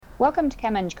Welcome to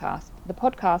ChemEngCast, the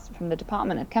podcast from the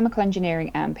Department of Chemical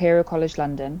Engineering at Imperial College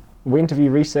London. We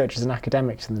interview researchers and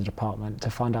academics in the department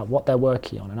to find out what they're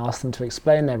working on and ask them to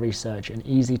explain their research in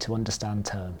easy to understand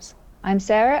terms. I'm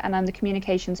Sarah and I'm the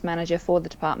Communications Manager for the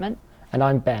department. And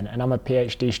I'm Ben and I'm a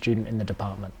PhD student in the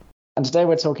department. And today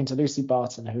we're talking to Lucy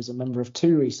Barton, who's a member of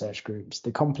two research groups,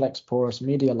 the Complex Porous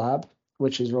Media Lab,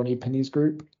 which is Ronnie Pinney's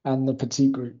group, and the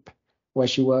Petit Group, where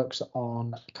she works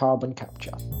on carbon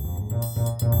capture.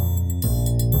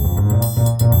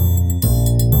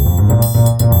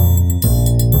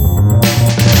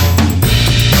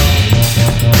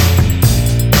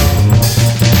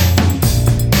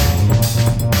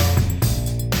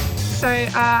 So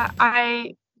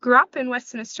I grew up in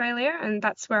Western Australia, and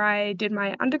that's where I did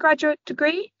my undergraduate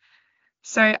degree.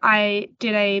 So I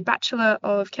did a Bachelor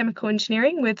of Chemical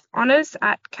Engineering with honours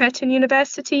at Curtin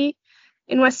University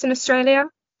in Western Australia,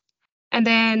 and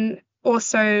then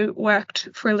also worked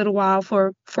for a little while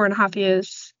for 4.5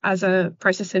 years as a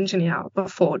process engineer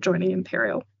before joining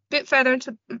Imperial. A bit further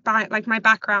into my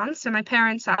background, so my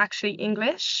parents are actually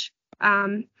English.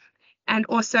 And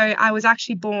also, I was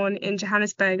actually born in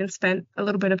Johannesburg and spent a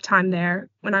little bit of time there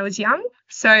when I was young.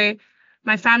 So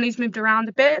my family's moved around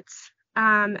a bit,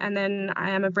 and then I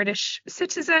am a British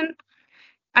citizen.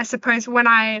 I suppose when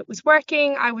I was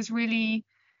working, I was really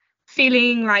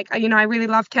feeling like, I really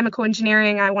love chemical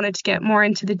engineering. I wanted to get more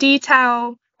into the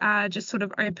detail, just sort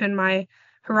of open my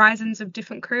horizons of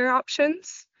different career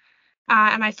options.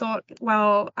 And I thought,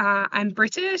 I'm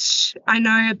British. I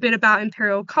know a bit about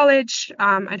Imperial College.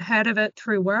 I'd heard of it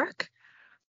through work.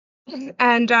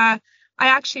 And I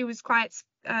actually was quite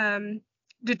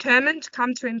determined to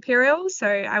come to Imperial. So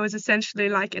I was essentially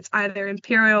like, it's either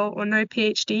Imperial or no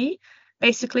PhD,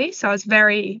 basically. So I was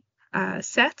very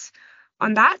set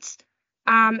on that.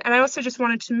 And I also just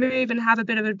wanted to move and have a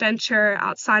bit of adventure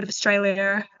outside of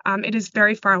Australia. It is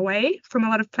very far away from a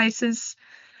lot of places.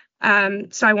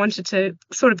 So I wanted to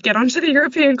sort of get onto the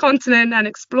European continent and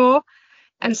explore.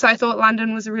 And so I thought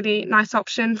London was a really nice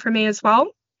option for me as well.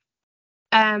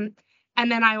 And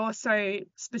then I also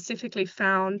specifically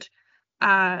found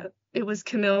it was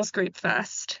Camille's group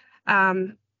first.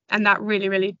 And that really,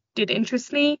 really did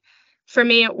interest me. For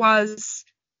me, it was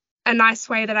a nice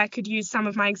way that I could use some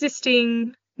of my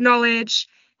existing knowledge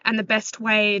and the best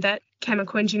way that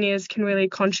chemical engineers can really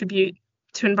contribute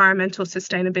to environmental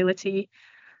sustainability.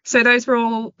 So those were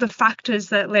all the factors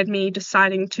that led me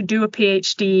deciding to do a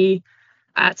PhD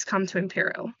to come to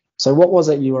Imperial. So what was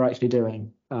it you were actually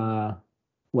doing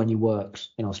when you worked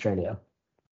in Australia?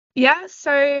 Yeah,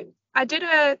 so I did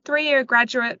a 3-year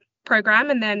graduate program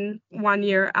and then 1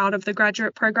 year out of the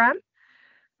graduate program.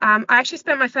 I actually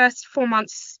spent my first 4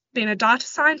 months being a data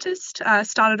scientist,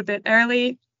 started a bit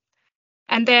early.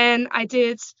 And then I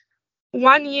did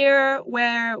 1 year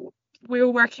where we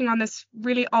were working on this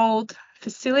really old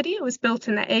facility. It was built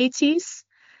in the 80s.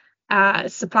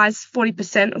 It supplies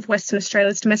 40% of Western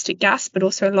Australia's domestic gas, but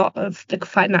also a lot of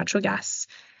liquefied natural gas.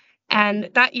 And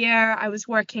that year I was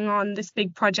working on this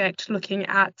big project looking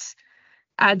at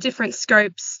different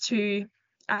scopes to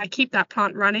keep that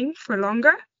plant running for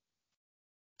longer.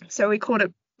 So we called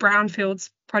it brownfields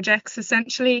projects,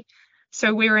 essentially.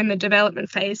 So we were in the development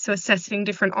phase, so assessing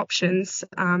different options.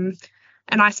 And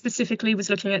I specifically was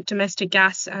looking at domestic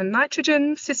gas and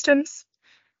nitrogen systems.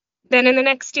 Then in the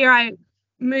next year, I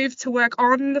moved to work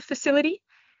on the facility,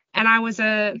 and I was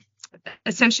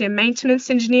essentially a maintenance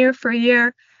engineer for a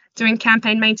year, doing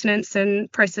campaign maintenance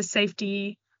and process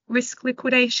safety risk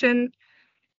liquidation.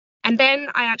 And then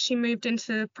I actually moved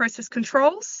into process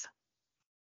controls.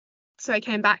 So I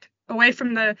came back away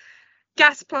from the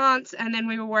gas plants, and then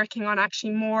we were working on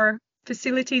actually more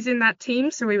facilities in that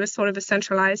team. So we were sort of a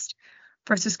centralized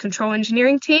process control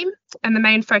engineering team. And the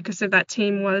main focus of that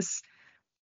team was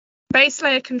base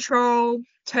layer control,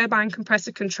 turbine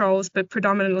compressor controls, but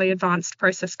predominantly advanced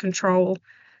process control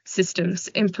systems,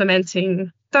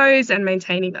 implementing those and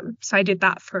maintaining them. So I did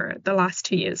that for the last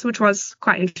 2 years, which was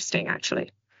quite interesting, actually.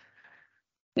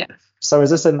 Yeah. So is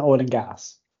this in oil and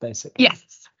gas, basically?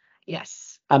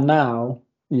 Yes. And now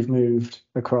you've moved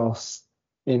across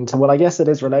into, well, I guess it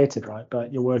is related, right?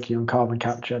 But you're working on carbon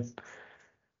capture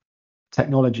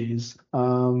technologies.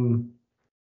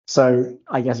 So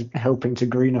I guess helping to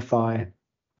greenify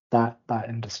that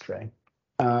industry.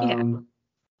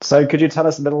 So could you tell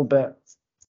us a little bit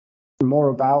more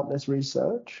about this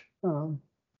research that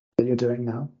you're doing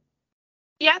now?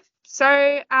 Yeah.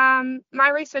 So my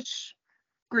research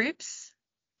groups,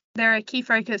 their key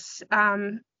focus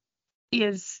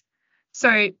is,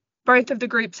 so both of the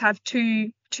groups have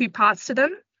two parts to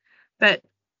them, but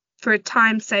for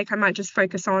time's sake, I might just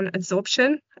focus on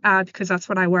adsorption because that's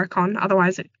what I work on.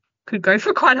 Otherwise, it could go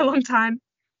for quite a long time.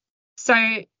 So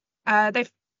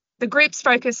the groups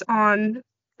focus on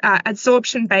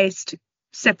adsorption-based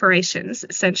separations,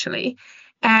 essentially.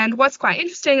 And what's quite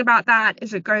interesting about that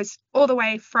is it goes all the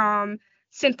way from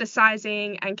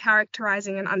synthesizing and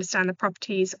characterizing and understand the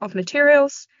properties of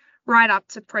materials right up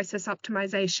to process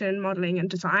optimization, modeling, and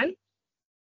design.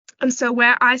 And so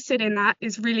where I sit in that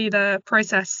is really the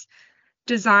process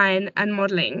design and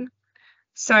modeling.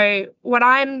 So what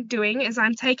I'm doing is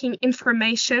I'm taking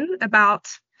information about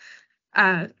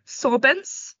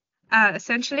sorbents,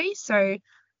 essentially. So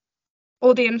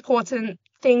all the important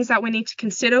things that we need to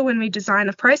consider when we design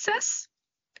a process.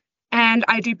 And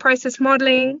I do process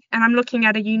modeling, and I'm looking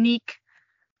at a unique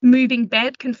moving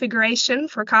bed configuration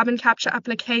for carbon capture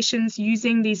applications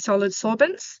using these solid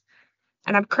sorbents.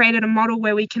 And I've created a model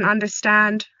where we can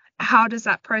understand how does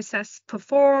that process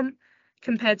perform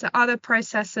compared to other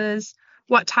processes,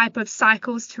 what type of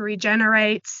cycles to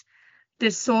regenerate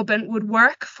this sorbent would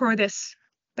work for this,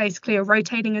 basically a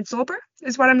rotating adsorber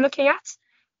is what I'm looking at.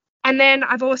 And then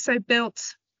I've also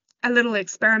built a little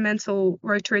experimental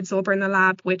rotary adsorber in the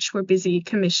lab, which we're busy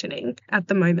commissioning at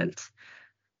the moment.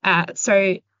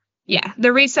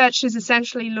 The research is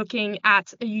essentially looking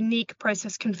at a unique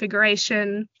process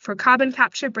configuration for carbon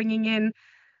capture, bringing in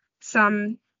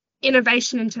some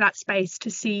innovation into that space to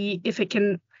see if it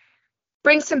can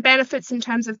bring some benefits in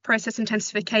terms of process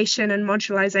intensification and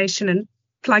modularization and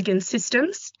plug-in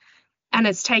systems. And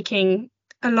it's taking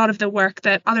a lot of the work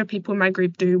that other people in my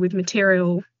group do with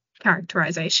material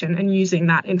characterization and using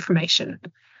that information.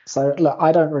 So look,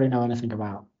 I don't really know anything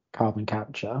about carbon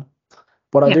capture.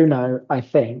 What I do know, I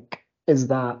think, is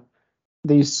that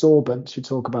these sorbents you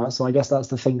talk about, so I guess that's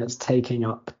the thing that's taking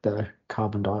up the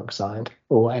carbon dioxide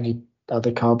or any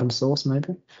other carbon source,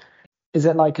 maybe. Is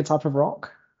it like a type of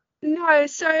rock? No,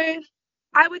 so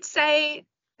I would say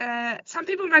some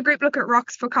people in my group look at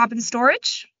rocks for carbon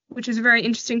storage, which is a very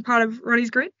interesting part of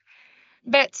Ronnie's group.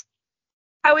 But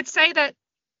I would say that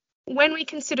when we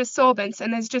consider sorbents,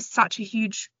 and there's just such a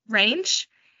huge range,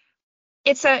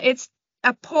 it's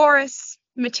a porous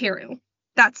material.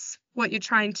 That's what you're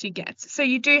trying to get. So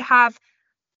you do have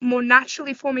more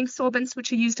naturally forming sorbents,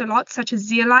 which are used a lot, such as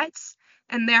zeolites,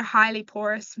 and they're highly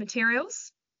porous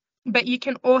materials. But you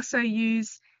can also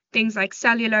use things like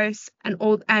cellulose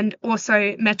and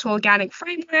also metal organic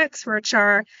frameworks, which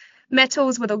are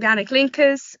metals with organic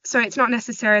linkers. So it's not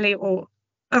necessarily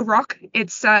a rock,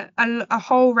 it's a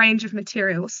whole range of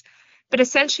materials. But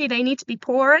essentially they need to be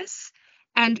porous,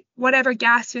 and whatever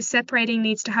gas you're separating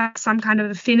needs to have some kind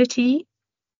of affinity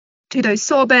to those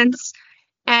sorbents.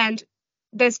 And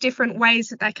there's different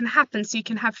ways that can happen. So you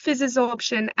can have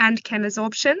physisorption and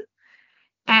chemisorption.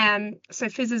 So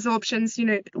physisorption's,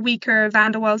 weaker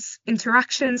van der Waals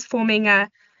interactions forming an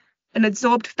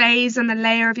adsorbed phase on the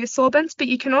layer of your sorbents, but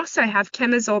you can also have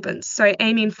chemisorbents, so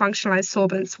amine functionalized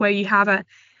sorbents, where you have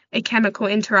a chemical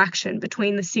interaction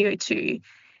between the CO2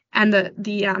 and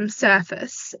the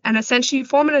surface, and essentially you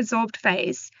form an adsorbed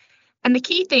phase. And the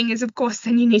key thing is, of course,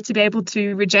 then you need to be able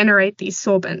to regenerate these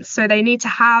sorbents. So they need to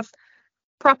have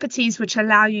properties which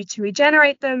allow you to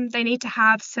regenerate them. They need to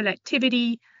have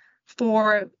selectivity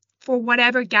for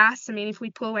whatever gas. I mean, if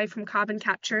we pull away from carbon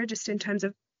capture, just in terms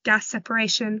of gas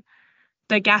separation,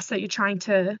 the gas that you're trying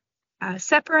to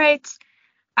separate.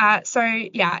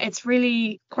 It's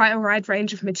really quite a wide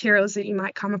range of materials that you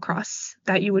might come across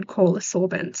that you would call a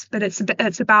sorbent, but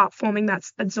it's about forming that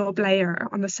adsorbed layer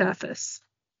on the surface.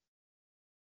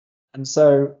 And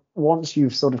so once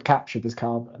you've sort of captured this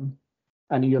carbon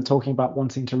and you're talking about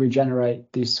wanting to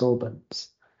regenerate these sorbents,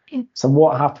 so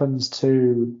what happens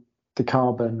to the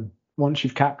carbon once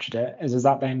you've captured it? Does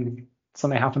that then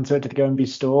something happen to it to go and be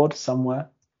stored somewhere?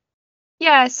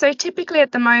 Yeah, so typically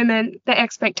at the moment, the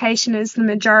expectation is the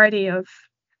majority of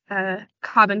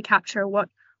carbon capture, what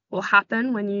will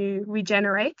happen when you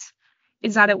regenerate,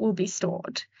 is that it will be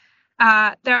stored.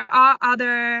 There are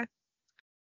other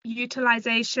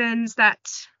utilizations that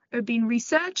are being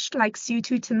researched, like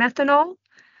CO2 to methanol,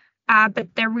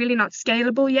 but they're really not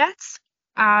scalable yet.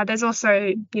 There's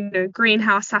also,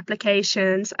 greenhouse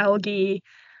applications, algae.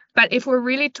 But if we're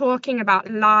really talking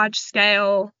about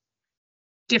large-scale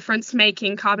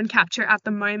difference-making carbon capture at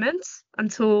the moment,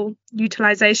 until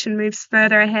utilization moves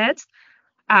further ahead,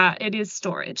 it is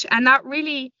storage. And that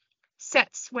really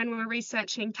sets, when we're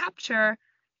researching capture,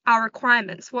 our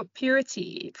requirements. What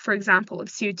purity, for example, of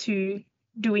CO2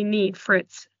 do we need for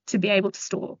it to be able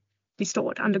to be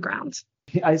stored underground?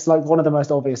 It's like one of the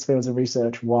most obvious fields of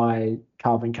research why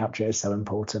carbon capture is so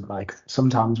important. Like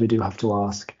sometimes we do have to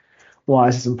ask, why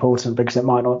this is important, because it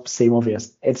might not seem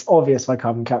obvious. It's obvious why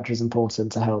carbon capture is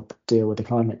important to help deal with the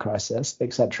climate crisis,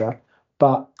 etc.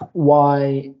 But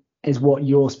why is what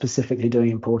you're specifically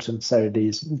doing important? So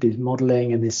these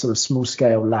modelling and these sort of small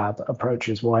scale lab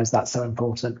approaches, why is that so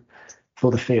important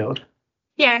for the field?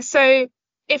 Yeah, so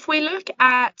if we look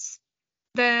at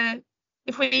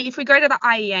if we go to the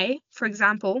IEA, for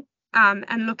example,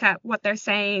 and look at what they're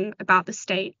saying about the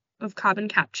state of carbon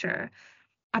capture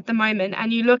at the moment,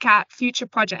 and you look at future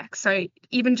projects, so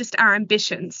even just our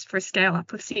ambitions for scale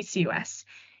up of CCUS,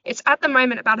 it's at the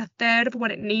moment about a third of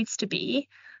what it needs to be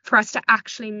for us to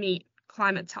actually meet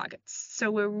climate targets.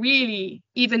 So we're really,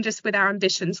 even just with our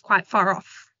ambitions, quite far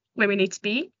off where we need to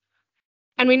be.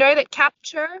 And we know that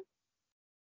capture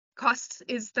costs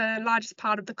is the largest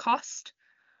part of the cost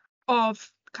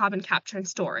of carbon capture and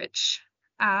storage.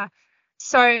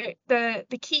 So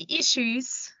the key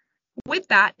issues with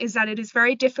that is that it is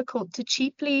very difficult to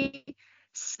cheaply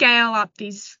scale up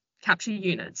these capture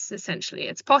units, essentially.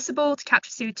 It's possible to capture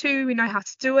CO2, we know how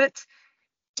to do it.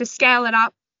 To scale it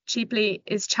up cheaply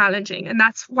is challenging, and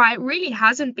that's why it really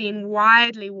hasn't been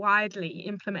widely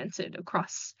implemented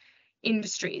across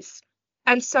industries.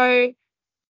 And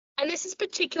this is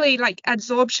particularly like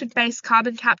adsorption-based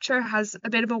carbon capture has a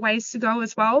bit of a ways to go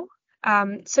as well.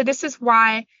 So this is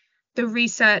why the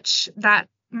research that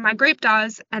my group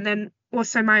does, and then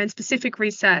also my own specific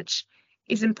research,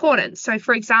 is important. So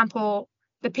for example,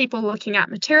 the people looking at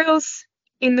materials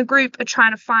in the group are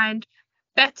trying to find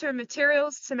better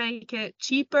materials to make it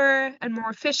cheaper and more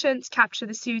efficient to capture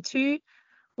the CO2.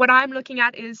 What I'm looking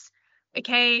at is,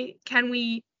 okay, can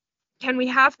we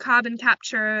have carbon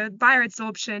capture via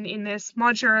adsorption in this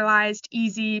modularized,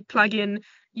 easy plug-in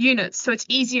units, so it's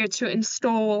easier to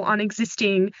install on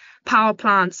existing power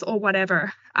plants or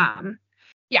whatever.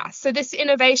 So this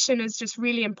innovation is just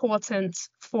really important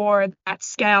for that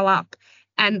scale up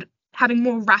and having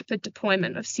more rapid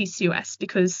deployment of CCUS,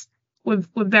 because we're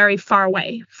very far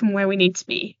away from where we need to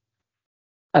be.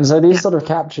 And so these sort of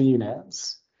capture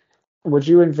units, would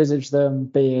you envisage them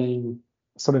being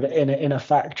sort of in a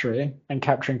factory and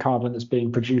capturing carbon that's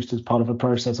being produced as part of a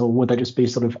process, or would they just be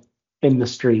sort of in the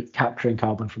street capturing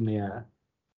carbon from the air?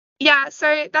 Yeah,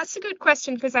 so that's a good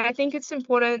question, because I think it's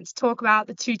important to talk about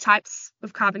the two types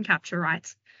of carbon capture, right?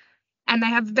 And they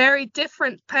have very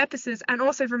different purposes, and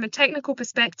also from a technical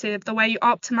perspective, the way you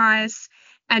optimize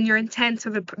and your intent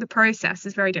of the process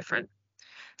is very different.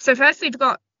 So firstly, you've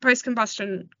got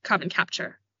post-combustion carbon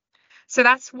capture. So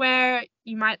that's where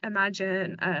you might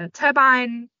imagine a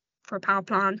turbine for a power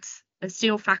plant, a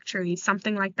steel factory,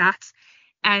 something like that.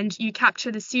 And you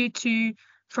capture the CO2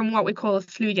 from what we call a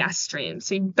flue gas stream.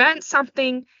 So you burnt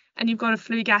something and you've got a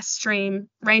flue gas stream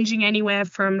ranging anywhere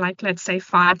from, like, let's say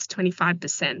 5 to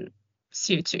 25%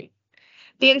 CO2.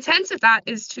 The intent of that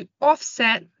is to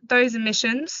offset those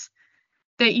emissions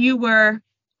that you were,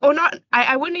 or not,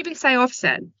 I wouldn't even say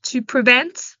offset, to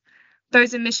prevent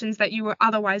those emissions that you were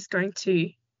otherwise going to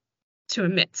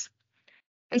emit.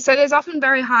 And so there's often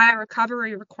very high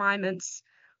recovery requirements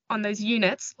on those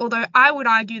units, although I would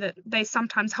argue that they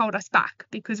sometimes hold us back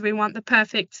because we want the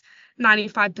perfect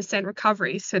 95%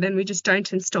 recovery, so then we just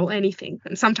don't install anything.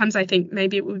 And sometimes I think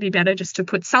maybe it would be better just to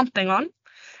put something on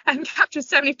and capture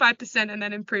 75% and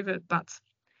then improve it. But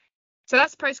so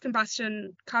that's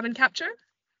post-combustion carbon capture.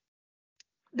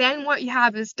 Then what you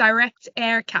have is direct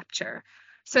air capture.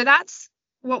 So that's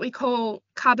what we call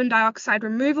carbon dioxide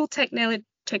removal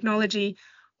technology,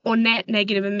 or net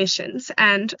negative emissions.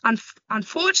 And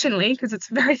unfortunately, because it's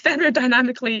a very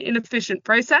thermodynamically inefficient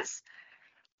process,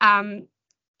 in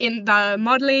the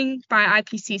modelling by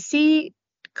IPCC,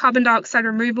 carbon dioxide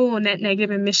removal or net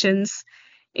negative emissions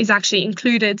is actually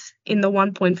included in the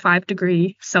 1.5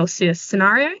 degree Celsius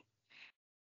scenario.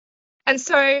 And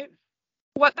so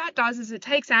what that does is it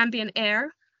takes ambient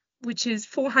air, which is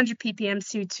 400 ppm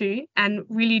CO2, and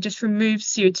really just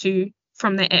removes CO2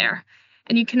 from the air.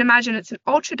 And you can imagine it's an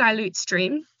ultra dilute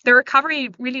stream. The recovery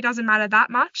really doesn't matter that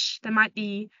much. There might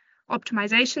be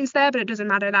optimizations there, but it doesn't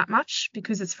matter that much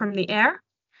because it's from the air.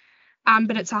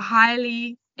 But it's a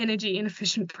highly energy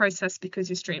inefficient process because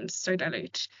your stream's so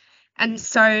dilute. And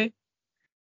so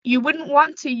you wouldn't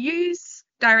want to use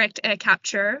direct air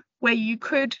capture where you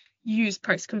could use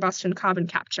post-combustion carbon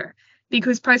capture,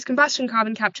 because post-combustion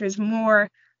carbon capture is more,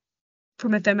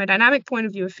 from a thermodynamic point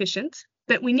of view, efficient.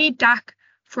 But we need DAC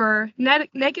for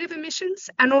negative emissions,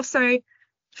 and also,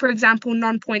 for example,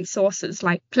 non-point sources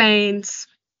like planes,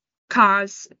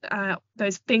 cars,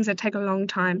 those things that take a long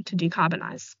time to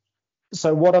decarbonize.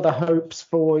 So what are the hopes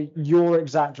for your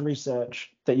exact research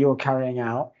that you're carrying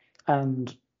out,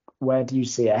 and where do you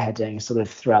see it heading sort of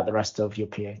throughout the rest of your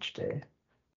PhD?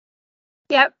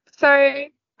 Yep. So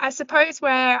I suppose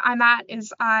where I'm at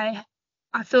is I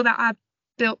feel that I've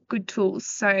built good tools.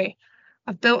 So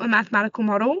I've built a mathematical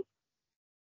model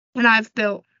and I've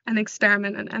built an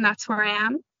experiment, and that's where I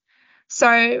am.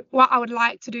 So what I would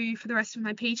like to do for the rest of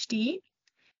my PhD,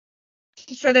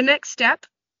 so the next step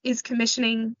is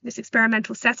commissioning this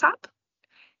experimental setup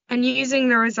and using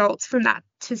the results from that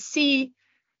to see,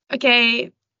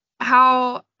 okay,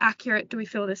 how accurate do we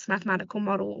feel this mathematical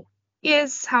model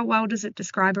is? How well does it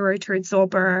describe a rotary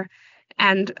adsorber?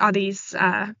 And are these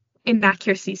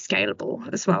inaccuracies scalable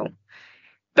as well?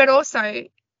 But also,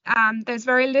 there's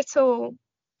very little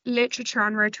literature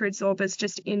on rotary adsorbers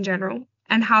just in general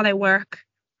and how they work.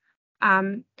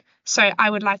 So I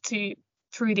would like to,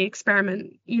 through the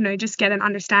experiment, just get an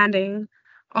understanding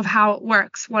of how it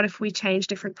works. What if we change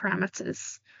different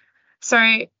parameters? So,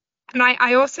 and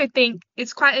I also think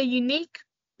it's quite a unique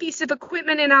piece of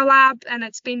equipment in our lab, and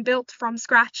it's been built from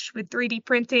scratch with 3D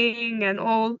printing and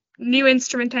all new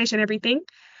instrumentation, everything.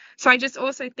 So I just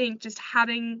also think just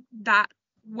having that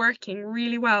working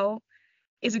really well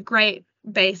is a great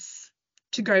base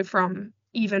to go from,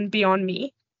 even beyond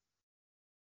me.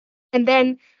 And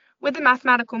then with the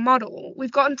mathematical model,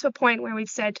 we've gotten to a point where we've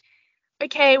said,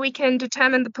 okay, we can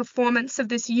determine the performance of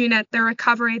this unit, the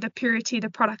recovery, the purity, the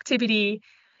productivity,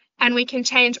 and we can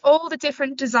change all the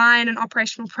different design and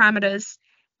operational parameters,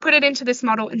 put it into this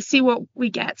model and see what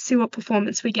we get, see what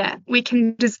performance we get. We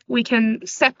can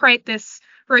separate this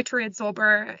rotary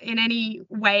adsorber in any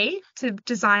way to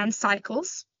design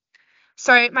cycles.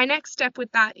 So my next step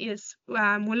with that is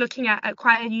we're looking at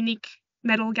quite a unique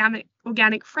metal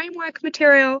organic framework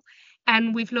material,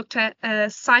 and we've looked at a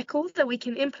cycle that we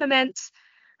can implement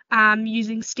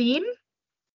using steam.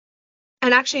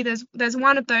 And actually, there's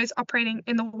one of those operating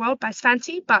in the world by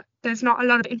Svanti, but there's not a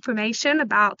lot of information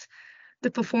about the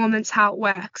performance, how it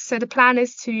works. So the plan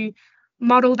is to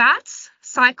model that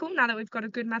cycle now that we've got a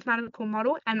good mathematical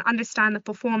model and understand the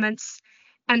performance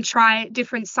and try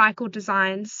different cycle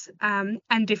designs and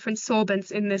different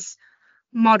sorbents in this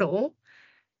model.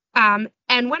 And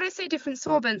when I say different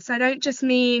sorbents, I don't just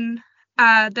mean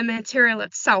the material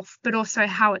itself, but also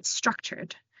how it's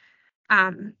structured.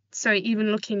 So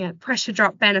even looking at pressure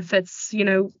drop benefits,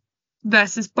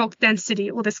 versus bulk density,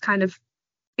 all this kind of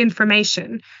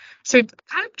information. So we've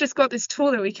kind of just got this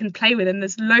tool that we can play with, and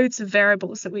there's loads of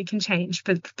variables that we can change.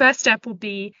 But the first step will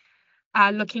be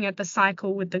looking at the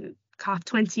cycle with the CARF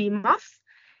 20 muff,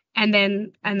 and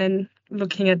then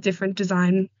looking at different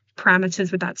design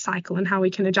parameters with that cycle and how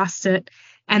we can adjust it.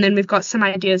 And then we've got some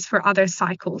ideas for other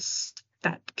cycles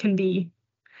that can be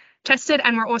tested.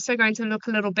 And we're also going to look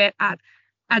a little bit at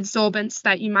adsorbents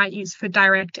that you might use for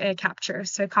direct air capture.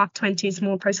 So CARF 20 is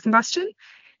more post-combustion.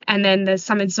 And then there's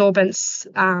some adsorbents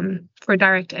for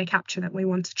direct air capture that we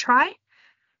want to try.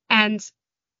 And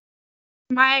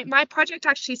my project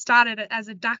actually started as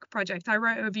a DAC project. I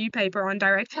wrote a review paper on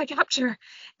direct air capture,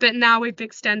 but now we've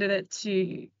extended it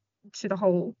to the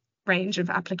whole range of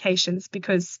applications,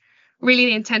 because really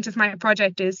the intent of my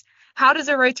project is, how does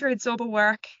a rotary adsorber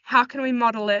work? How can we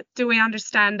model it? Do we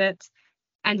understand it?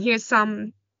 And here's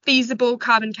some feasible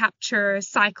carbon capture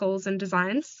cycles and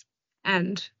designs.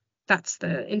 And that's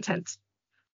the intent.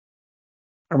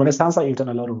 I mean, it sounds like you've done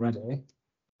a lot already.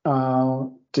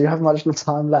 Do you have much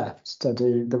time left to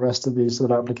do the rest of these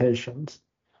sort of applications?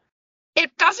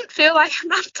 It doesn't feel like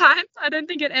enough time. I don't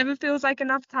think it ever feels like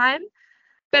enough time.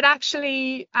 But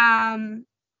actually,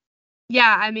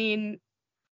 yeah, I mean,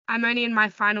 I'm only in my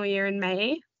final year in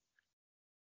May,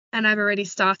 and I've already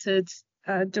started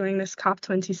doing this CARF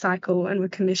 20 cycle, and we're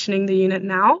commissioning the unit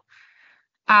now.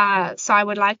 So I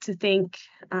would like to think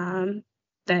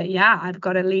that, yeah, I've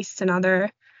got at least another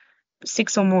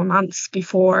 6 or more months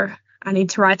before I need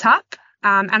to write up.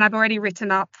 And I've already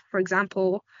written up, for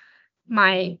example,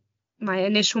 my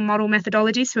initial model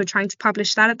methodology. So we're trying to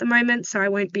publish that at the moment. So I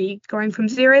won't be going from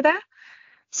zero there.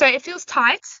 So it feels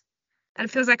tight, and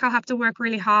it feels like I'll have to work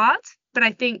really hard. But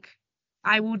I think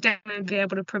I will definitely be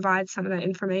able to provide some of that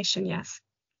information, yes.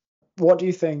 What do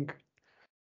you think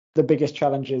the biggest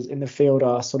challenges in the field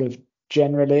are, sort of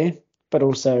generally, but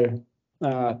also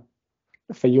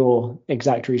for your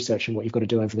exact research and what you've got to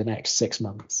do over the next 6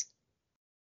 months?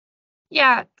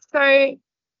 Yeah, so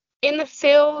in the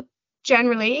field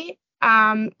generally,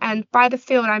 and by the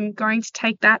field, I'm going to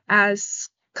take that as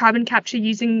carbon capture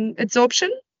using adsorption.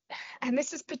 And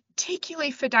this is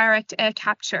particularly for direct air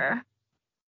capture,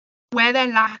 where there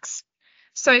lacks.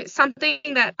 So something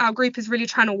that our group is really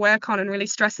trying to work on and really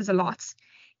stresses a lot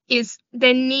is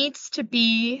there needs to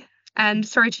be, and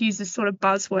sorry to use this sort of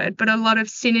buzzword, but a lot of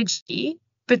synergy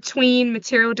between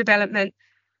material development,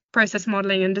 process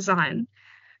modeling, and design.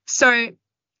 So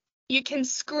you can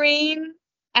screen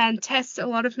and test a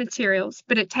lot of materials,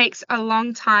 but it takes a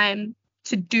long time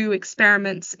to do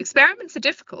experiments. Experiments are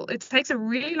difficult. It takes a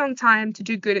really long time to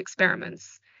do good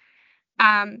experiments.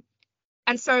 And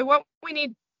so what we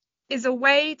need is a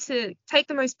way to take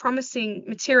the most promising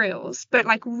materials, but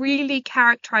like really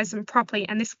characterize them properly.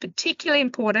 And this is particularly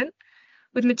important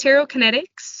with material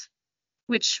kinetics,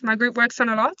 which my group works on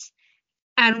a lot,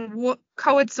 and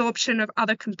co-adsorption of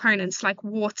other components like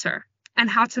water, and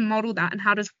how to model that, and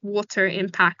how does water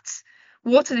impact.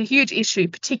 Water is a huge issue,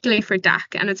 particularly for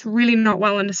DAC, and it's really not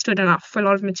well understood enough for a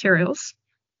lot of materials.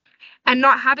 And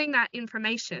not having that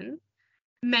information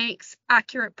makes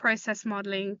accurate process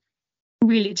modeling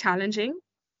really challenging.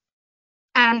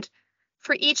 And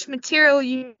for each material,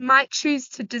 you might choose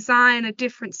to design a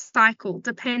different cycle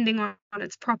depending on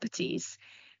its properties.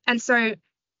 And so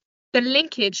the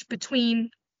linkage between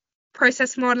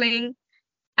process modeling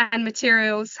and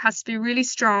materials has to be really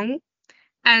strong.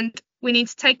 And we need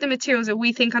to take the materials that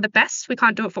we think are the best, we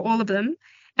can't do it for all of them,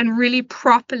 and really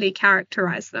properly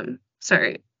characterize them.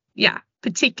 So yeah,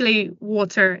 particularly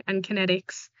water and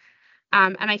kinetics.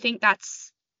 And I think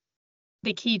that's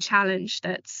the key challenge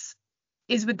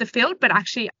is with the field. But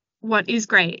actually what is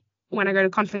great when I go to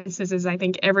conferences is I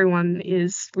think everyone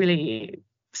is really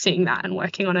seeing that and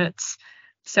working on it.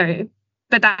 So,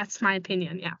 but that's my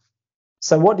opinion, yeah.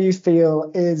 So what do you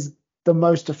feel is the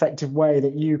most effective way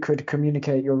that you could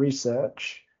communicate your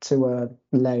research to a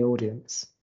lay audience?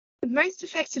 The most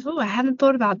effective, I haven't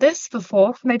thought about this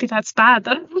before. Maybe that's bad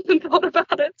that I haven't thought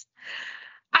about it.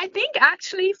 I think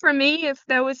actually for me, if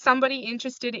there was somebody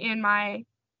interested in my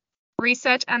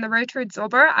research and the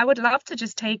rotor-adsorber, I would love to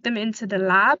just take them into the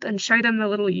lab and show them the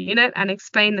little unit and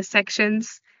explain the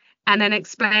sections, and then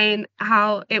explain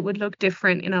how it would look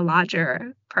different in a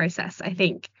larger process. I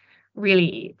think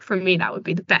really for me that would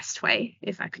be the best way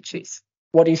if I could choose.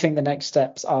 What do you think the next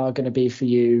steps are going to be for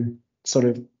you sort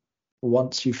of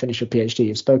once you finish your PhD?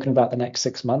 You've spoken about the next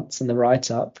 6 months and the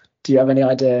write-up. Do you have any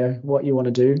idea what you want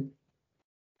to do?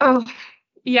 Oh,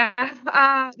 yeah.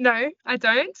 No, I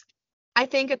don't. I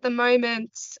think at the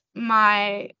moment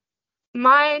my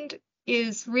mind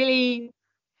is really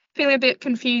feeling a bit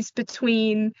confused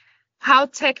between how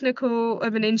technical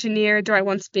of an engineer do I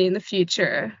want to be in the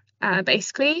future.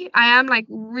 Basically, I am like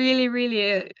really,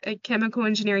 really a chemical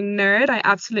engineering nerd. I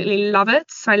absolutely love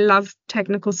it. So I love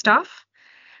technical stuff.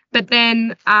 But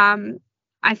then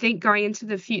I think going into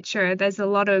the future, there's a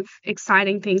lot of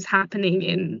exciting things happening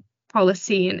in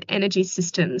policy and energy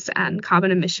systems and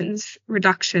carbon emissions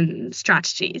reduction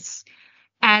strategies.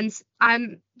 And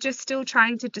I'm just still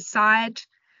trying to decide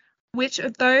which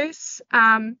of those.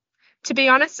 To be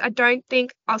honest, I don't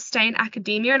think I'll stay in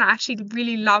academia, and I actually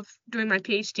really love doing my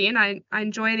PhD, and I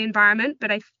enjoy the environment,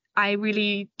 but I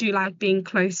really do like being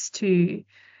close to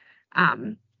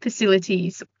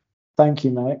facilities. Thank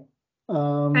you, mate.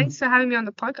 Thanks for having me on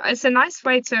the podcast. It's a nice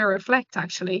way to reflect,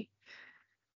 actually,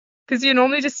 because you're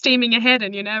normally just steaming ahead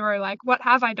and you're never like, what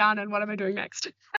have I done and what am I doing next?